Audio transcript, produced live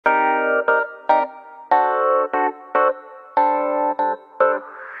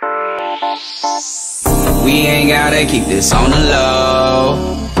We ain't gotta keep this on the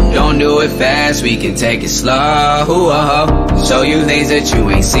low. Don't do it fast, we can take it slow. Show you things that you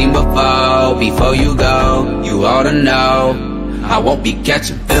ain't seen before. Before you go, you ought to know I won't be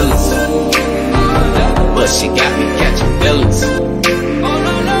catching feelings, but she got me catching feelings.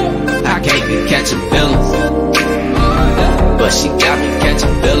 I can't be catching feelings, but she got me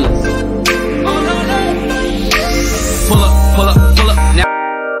catching feelings. Pull up, pull up, pull up now.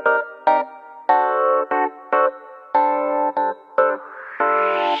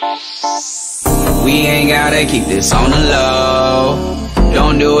 We ain't gotta keep this on the low.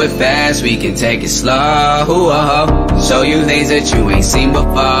 Don't do it fast, we can take it slow. Show you things that you ain't seen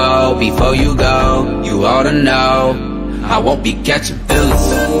before. Before you go, you ought to know I won't be catching feelings,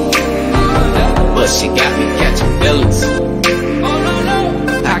 but she got me catching feelings.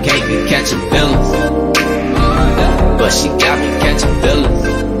 I can't be catching feelings, but she got me catching feelings.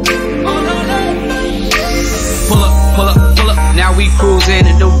 Pull up, pull up, pull up. Now we cruising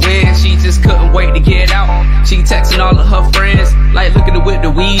in the wind. She just couldn't wait to get out. She texting all of her friends, like, look at the whip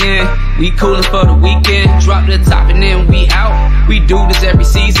that we in. We coolin' for the weekend. Drop the top and then we out. We do this every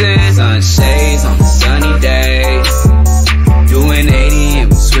season. Sunshades on the sunny days. Doing 80 and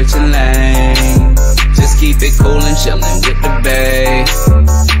we switching lanes. Just keep it cool and chillin' with the bass.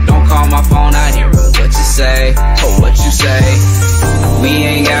 Don't call my phone, I hear what you say. Oh, what you say. We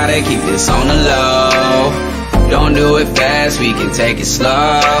ain't gotta keep this on the low. Don't do it fast, we can take it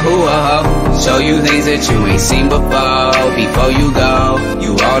slow. Show you things that you ain't seen before. Before you go,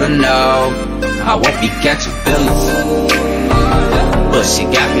 you ought to know I won't be catching feelings, but she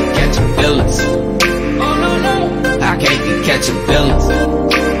got me catching feelings. I can't be catching feelings.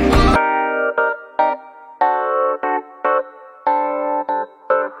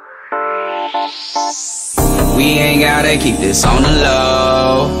 We ain't gotta keep this on the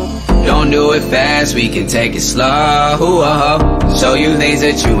low. Don't do it fast, we can take it slow. Show you things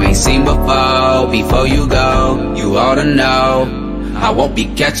that you ain't seen before. Before you go, you ought to know I won't be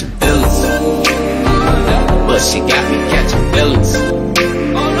catching feelings, but she got me catching feelings.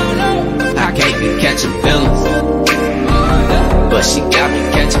 I can't be catching feelings, but she got me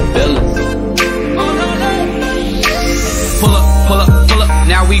catching feelings. Pull up, pull up, pull up.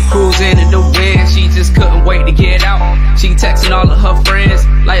 Now we cruising in the wind. She just couldn't wait to get out. She texting all of her friends,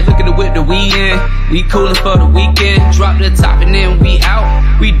 like, look at the whip that we in. We coolin' for the weekend. Drop the top and then we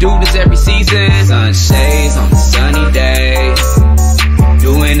out. We do this every season. Sunshades on the sunny days.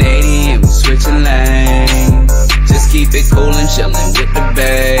 Doing 80 and we switching lanes. Just keep it cool and chillin' with the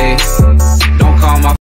bass.